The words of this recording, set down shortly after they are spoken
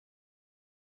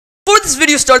this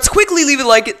video starts, quickly leave a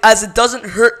like as it doesn't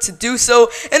hurt to do so.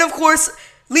 And of course,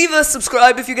 leave a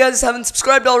subscribe if you guys haven't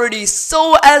subscribed already.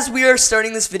 So as we are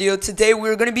starting this video today,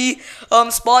 we're going to be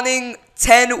spawning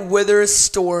 10 wither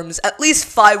storms, at least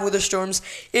 5 wither storms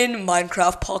in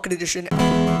Minecraft Pocket Edition.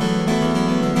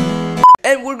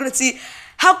 And we're going to see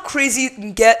how crazy it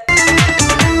can get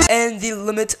and the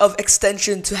limit of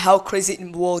extension to how crazy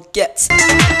it will get.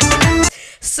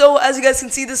 So as you guys can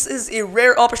see, this is a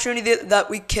rare opportunity that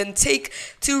we can take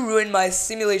to ruin my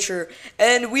simulator,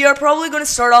 and we are probably going to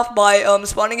start off by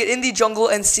spawning it in the jungle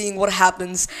and seeing what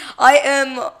happens. I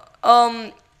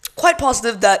am quite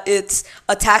positive that it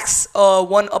attacks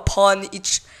one upon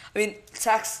each,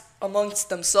 attacks amongst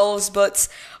themselves, but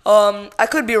I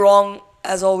could be wrong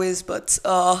as always, but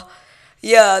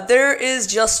yeah, there is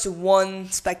just one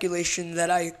speculation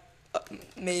that I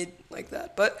made like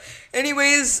that. But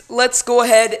anyways, let's go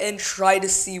ahead and try to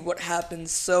see what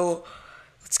happens. So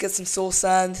let's get some soul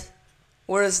sand.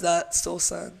 Where is that soul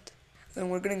sand? Then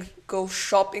we're gonna go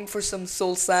shopping for some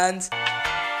soul sand.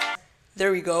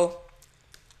 There we go.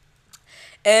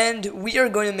 And we are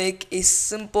going to make a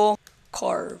simple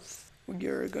carve. We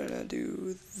are gonna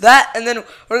do that, and then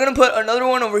we're gonna put another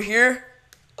one over here.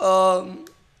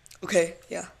 Okay,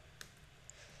 yeah,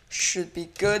 should be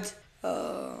good.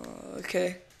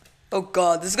 Okay. Oh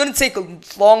god, this is gonna take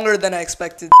longer than I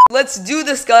expected. Let's do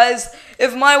this, guys.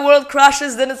 If my world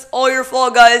crashes, then it's all your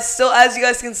fault, guys. So as you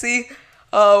guys can see,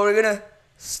 we're gonna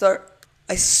start.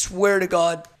 I swear to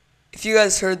God, if you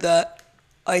guys heard that,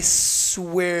 I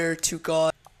swear to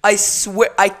God, I swear,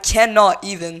 I cannot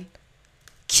even.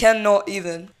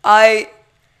 I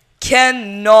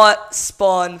cannot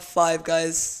spawn 5,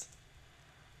 guys.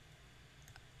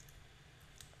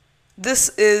 This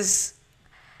is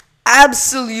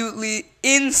absolutely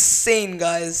insane,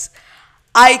 guys.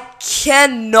 I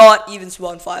cannot even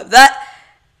spawn 5.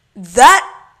 That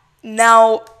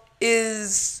now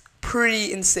is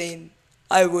pretty insane,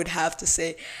 I would have to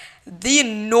say. The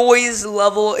noise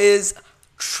level is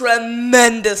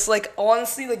tremendous. Like,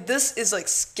 honestly, like, this is like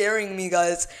scaring me,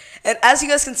 guys. And as you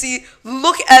guys can see,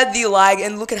 look at the lag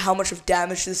and look at how much of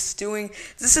damage this is doing.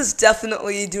 This is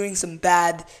definitely doing some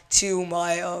bad to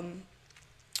my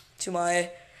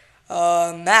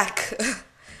Mac.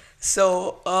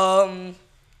 So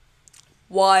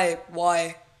why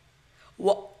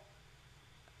what?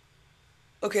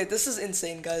 Okay, this is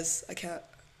insane, guys. I can't.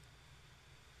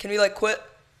 Can we like quit?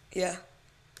 Yeah.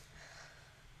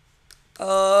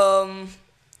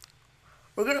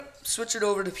 We're gonna switch it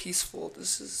over to peaceful.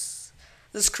 This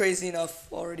is crazy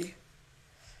enough already.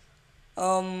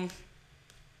 Okay,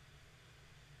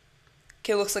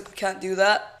 looks like we can't do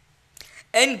that.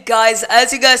 And guys,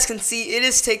 as you guys can see, it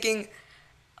is taking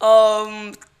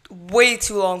way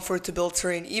too long for it to build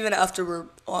terrain, even after we're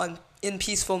in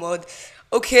peaceful mode.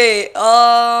 Okay,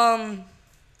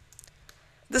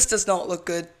 this does not look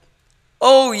good.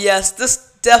 Oh yes,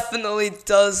 this definitely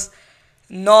does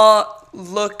not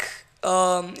look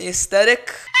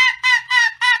aesthetic,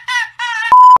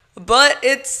 but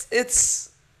it's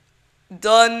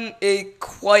done a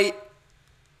quite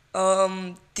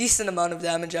decent amount of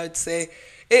damage, I would say.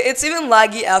 It's even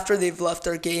laggy after they've left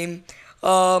our game,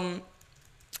 and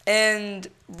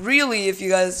really, if you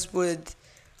guys would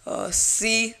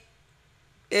see,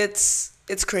 it's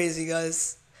crazy,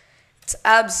 guys. It's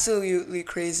absolutely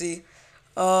crazy.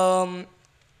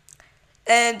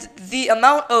 And the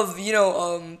amount of,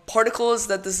 particles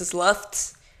that this is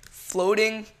left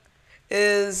floating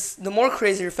is the more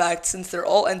crazier fact, since they're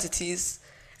all entities,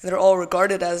 and they're all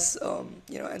regarded as,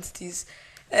 entities.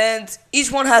 And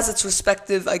each one has its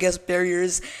respective, I guess,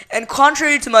 barriers. And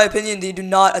contrary to my opinion, they do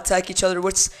not attack each other,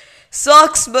 which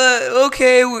sucks, but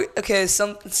okay,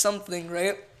 something,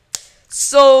 right?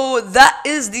 So that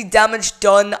is the damage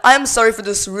done. I'm sorry for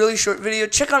this really short video.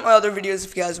 Check out my other videos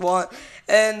if you guys want.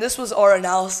 And this was our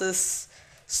analysis.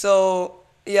 So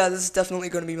yeah, this is definitely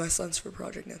going to be my science for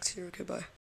project next year. Okay, bye.